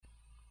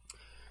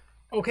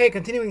Okay,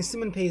 continuing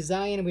Siman Pei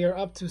Zayin, we are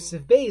up to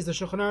Seif Beis. The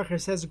Shulchan Aruch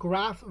says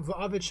graph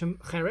v'avid shem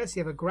cheres.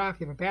 You have a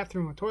graph, you have a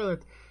bathroom, a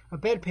toilet, a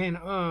bedpan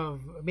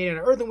made out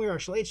of earthenware, or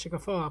shaleit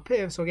shekafah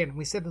piv. So again,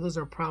 we said that those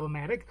are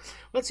problematic.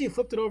 Let's say you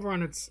flipped it over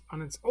on its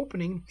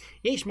opening.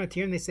 Yesh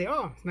matir, and they say,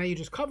 oh, now you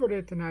just covered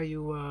it, and now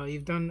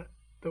you've done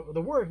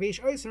the work. Yesh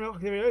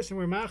oisim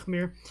we're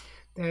machmir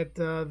that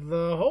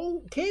the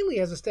whole keli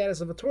has a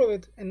status of a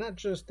toilet, and not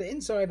just the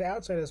inside, the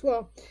outside as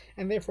well,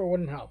 and therefore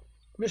wouldn't help.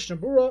 Mishnah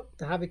Bura,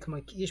 to have it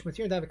yesh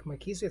matir, to have it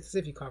kamakisi, it's as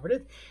if you covered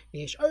it.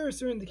 Yesh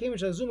ayrusin, the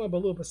kemish azuma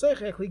balu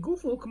pasaycha, kli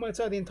gufu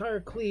hukumatzah, the entire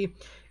kli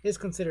is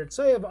considered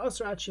sayav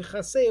asra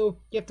atchichaseu.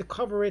 You have to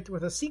cover it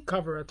with a seat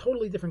cover, a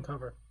totally different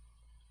cover.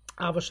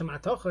 If it's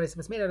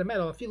made out of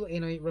metal, if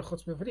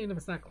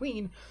it's not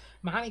clean,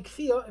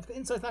 if the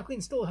inside's not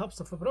clean, still helps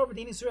to flip it over.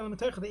 The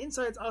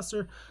inside's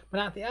usher, but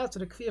not the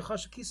outside.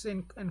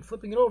 And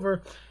flipping it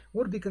over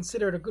would be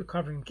considered a good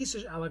covering.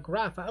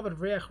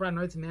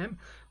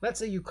 Let's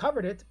say you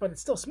covered it, but it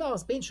still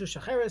smells. Doesn't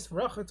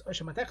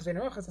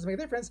make a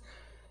difference.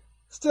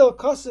 Still,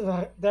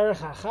 the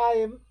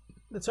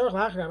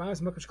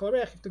you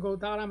have to go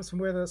down from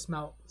where the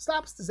smell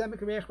stops.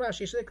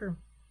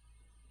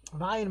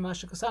 V'ayin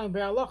mashakasan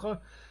be'alacha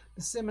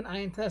the Siman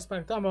ayin test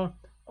b'akdama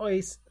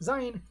ois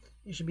zayin.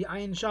 You should be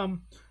ayin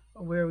sham,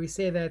 where we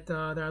say that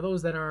there are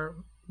those that are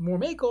more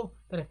makel,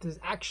 that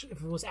if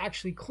it was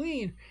actually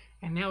clean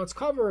and now it's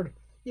covered,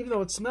 even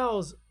though it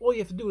smells, all you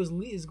have to do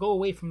is go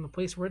away from the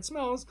place where it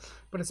smells.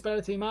 But it's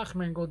better to be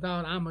machmer and go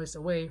down amos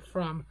away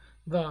from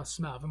the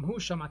smell.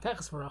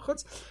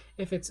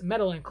 If it's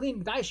metal and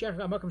clean, fine.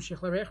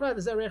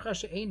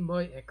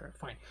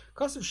 Kasav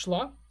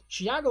shla.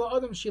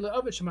 Person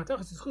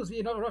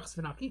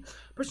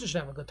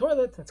should have a good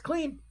toilet that's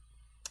clean.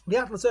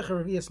 Every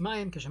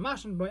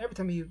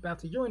time you're about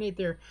to urinate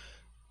there,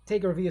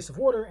 take a revius of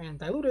water and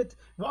dilute it.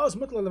 You could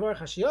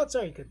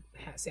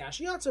say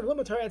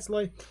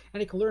hashiyatzer,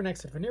 and you can learn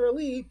next to it.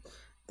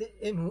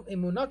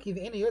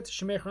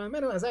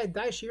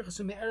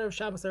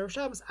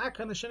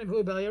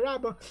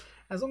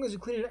 As long as you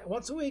clean it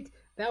once a week,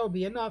 that will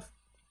be enough.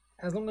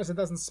 As long as it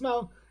doesn't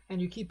smell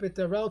and you keep it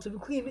relatively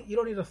clean, you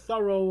don't need a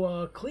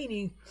thorough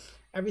cleaning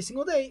every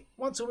single day.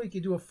 Once a week,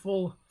 you do a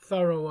full,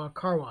 thorough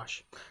car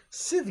wash.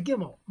 Siv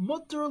Gimel,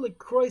 Mutter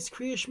Lekrois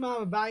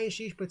Kriyashma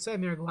Bayashish B'Tzay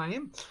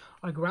Meraglayim,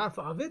 a graph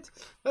of it.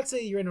 Let's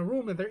say you're in a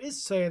room and there is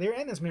Tzay there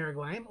and there's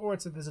Meraglayim, or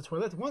there's a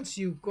toilet. Once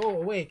you go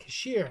away,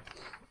 Kashir,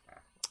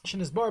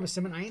 Shinas Bar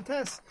B'Siman Ayin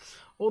Tes,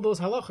 all those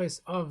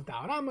halachas of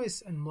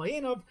Da'aramis and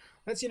Mlayinov.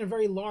 Let's say in a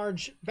very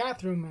large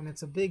bathroom, and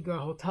it's a big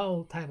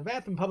hotel type of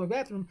bathroom, public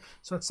bathroom,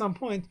 so at some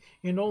point,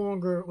 you're no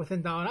longer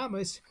within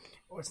Da'aramis,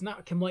 or it's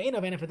not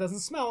Mlayinov, and if it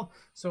doesn't smell,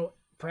 so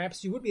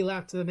perhaps you would be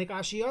allowed to make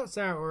Ashiyot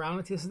or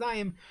Alanatil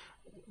Sadayim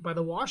by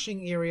the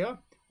washing area,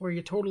 where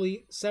you're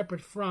totally separate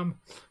from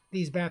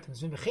these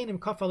bathrooms. You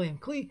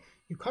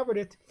covered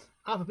it.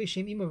 You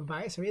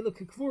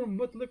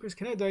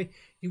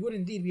would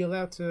indeed be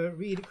allowed to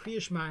read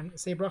Kriyashma and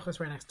say brachas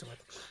right next to it.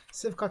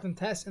 Siv Katan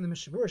Tess in the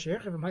Mishabur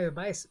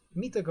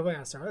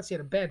let's say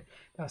a bed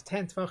that was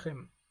 10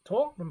 tvachim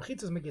tall, and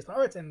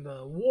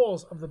the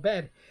walls of the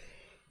bed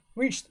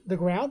reached the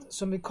ground,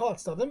 so we call it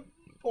stadim.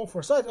 All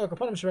four sides,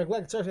 it's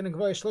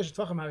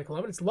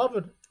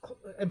loved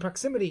in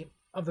proximity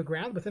of the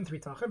ground within 3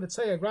 tachim. Let's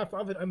say a graph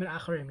of it, and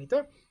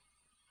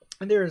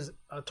there's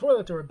a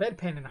toilet or a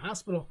bedpan in a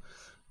hospital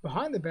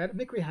behind the bed,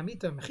 mikri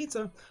hamita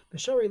mechitza,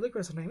 b'shari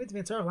likras of hamita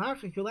v'tzarach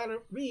lahachik, you're allowed to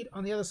read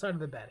on the other side of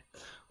the bed.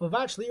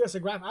 L'vach liras,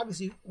 a graph,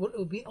 obviously, it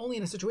would be only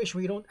in a situation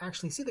where you don't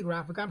actually see the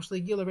graph, v'gam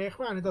shli gila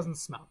re'echra, and it doesn't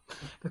smell.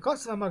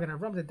 Because of Amagan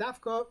Avram, the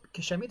dafka,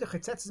 kishamita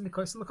chitzetzes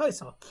mikois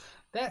l'koisal.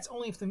 That's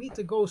only if the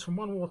mita goes from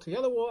one wall to the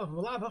other wall. It's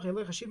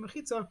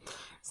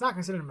not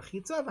considered a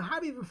mechitza.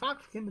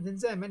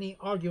 Many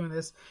argue in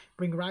this,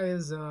 bring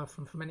rayas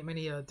from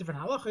many different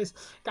halachas.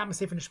 Gam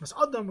seif nishmas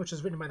adam, which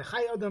is written by the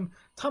Chai Adam.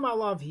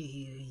 Tamalav,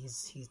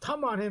 he's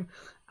tam on him.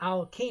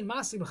 Al kain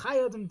masi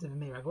b'Chai Adam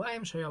devmei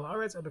raglayim shayal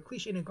aretz or b'kli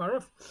shein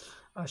garaf.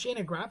 Shein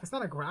a graph. It's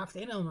not a graph.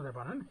 The enel another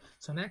banan.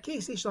 So in that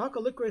case, they shall haka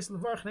likris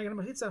levarch neged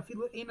mechitza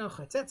afilu enel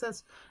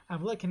chetzetzes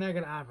avle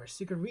keneged avers.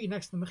 So you could read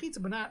next to the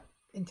mechitza, but not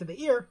into the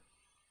ear,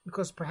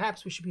 because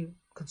perhaps we should be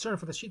concerned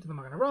for the sheet of the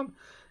Magen Avraham.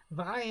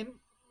 V'ayin,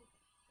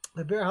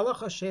 the Ber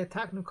Halacha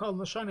she'etaknu kol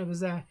l'shana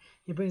v'zeh,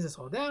 he brings this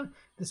all down.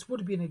 This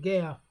would be in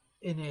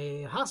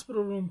a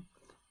hospital room.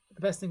 The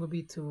best thing would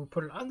be to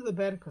put it under the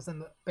bed, because then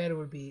the bed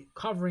would be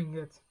covering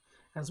it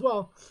as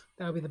well.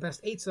 That would be the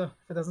best eitzah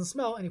if it doesn't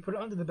smell, and you put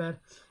it under the bed,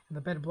 and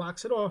the bed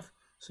blocks it off.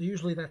 So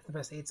usually that's the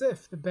best eitzah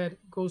if the bed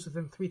goes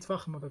within 3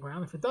 tvachim of the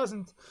ground. If it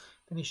doesn't,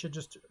 then you should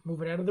just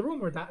move it out of the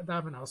room or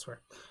daven elsewhere.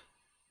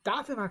 You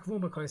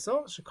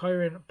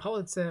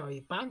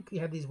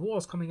had these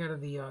walls coming out of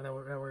the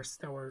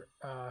that were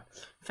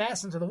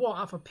fastened to the wall.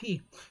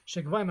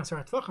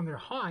 They're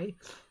high.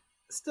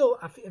 Still,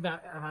 it's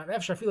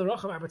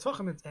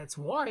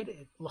wide.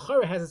 It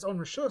has its own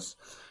rishus.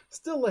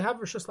 Still, they have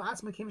rishus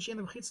la'atzma came in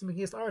the mechitz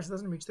megias la'aretz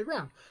doesn't reach the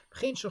ground.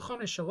 You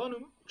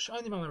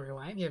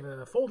have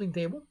a folding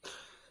table.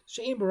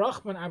 She'ein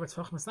barachman arba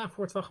tvachim. It's not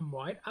 4 tvachim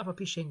wide. Afa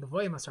pi she'ein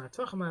gavoyim asar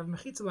tvachim. Have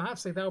mechitza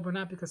lahafsek. That would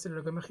not be considered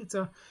a good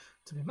mechitza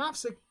to be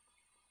mafsek.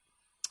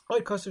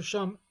 Oy kasser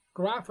sham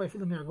graf. I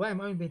feel near glam.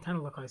 Oy bein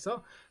tanner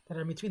lakaisa that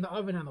are between the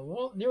oven and the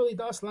wall. Nearly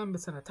das lam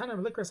b'tzana tanner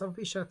likras afa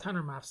pisha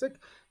tanner mafsek.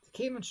 The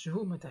kemen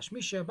shehu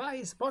matashmisha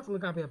bayis batal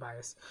lagabe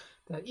bayis.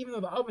 That even though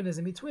the oven is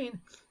in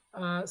between,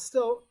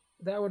 still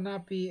that would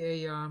not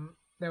be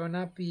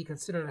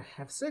considered a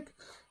hefsek,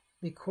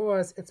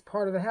 because it's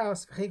part of the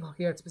house. We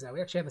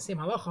actually have the same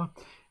halacha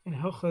in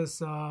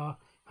Hilchas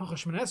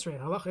Shemon Esrei.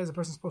 Halacha is a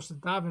person supposed to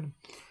daven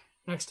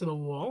next to the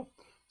wall.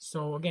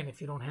 So again,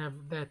 if you don't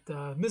have that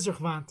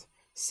mizrachvant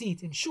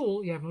seat in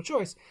shul, you have no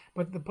choice.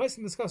 But the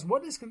person discusses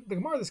the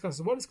Gemara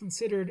discusses what is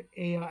considered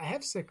a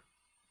hefsek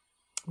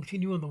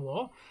between you and the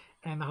wall,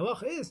 and the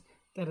halacha is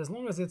that as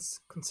long as it's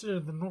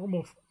considered the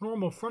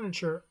normal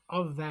furniture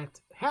of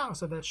that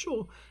house, of that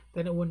shul,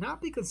 then it would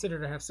not be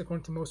considered a hefsek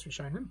according to most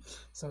Rishonim.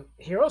 So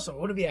here also, it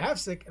wouldn't be a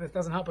hefsek, and it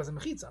doesn't help as a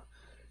mechitza.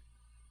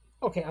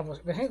 Okay, if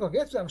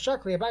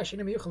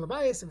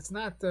it's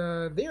not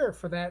there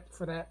for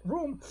that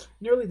room,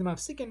 nearly the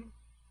mafsikin,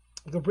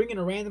 if they'll bring in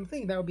a random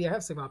thing, that would be a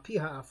hefsek.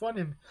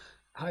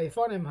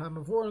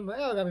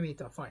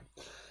 Fine.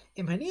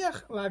 Im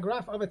haniach la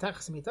graf of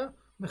tachas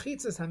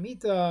mechitzas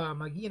hamita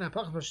magina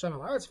pachas b'sham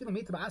al-aretz fila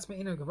mita ba'asma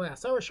ina gavoya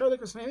asar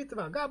shorlikus mita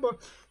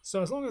v'agabo.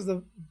 So as long as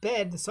the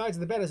sides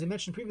of the bed, as we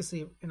mentioned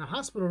previously in a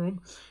hospital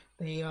room,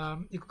 they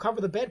you could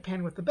cover the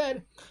bedpan with the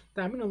bed.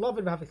 That would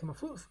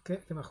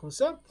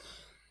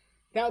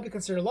be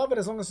considered loved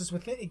as long as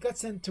it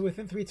gets into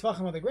within 3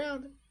 tvachim of the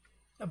ground,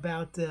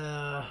 about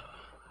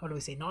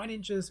 9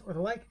 inches or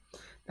the like.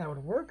 That would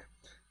work.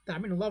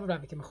 Once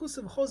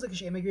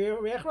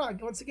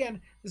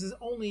again, this is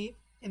only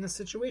in a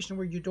situation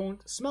where you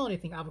don't smell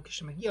anything. If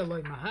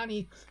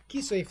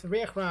the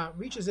reach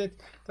reaches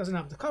it, doesn't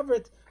have to cover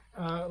it.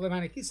 Even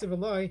a mechitza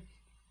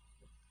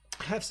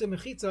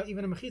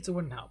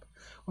wouldn't help.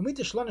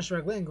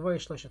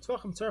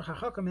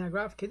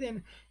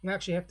 You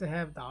actually have to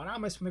have the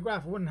aramis from the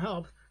graph. It wouldn't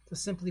help to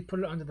simply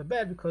put it under the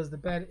bed because the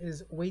bed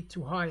is way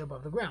too high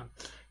above the ground.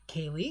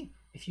 Keli,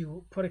 if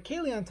you put a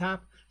keli on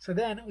top, so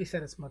then we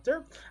said it's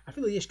mutter. I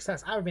feel if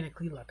there's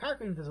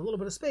a little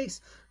bit of space,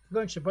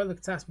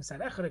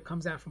 it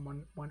comes out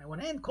from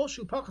one end. If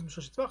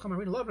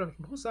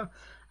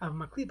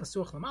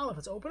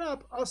it's open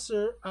up,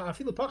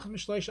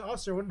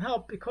 wouldn't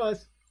help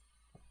because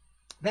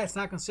that's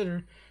not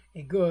considered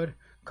a good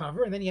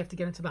cover. And then you have to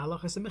get into the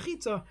halachas and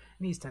mechitza. It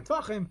needs 10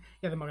 tvachim.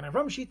 You have the Magen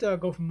Avram shita,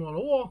 go from wall to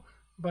wall.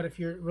 But if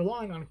you're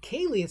relying on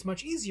keli, it's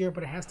much easier,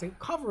 but it has to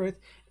cover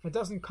it. If it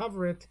doesn't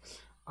cover it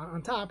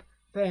on top,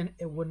 then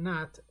it would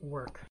not work.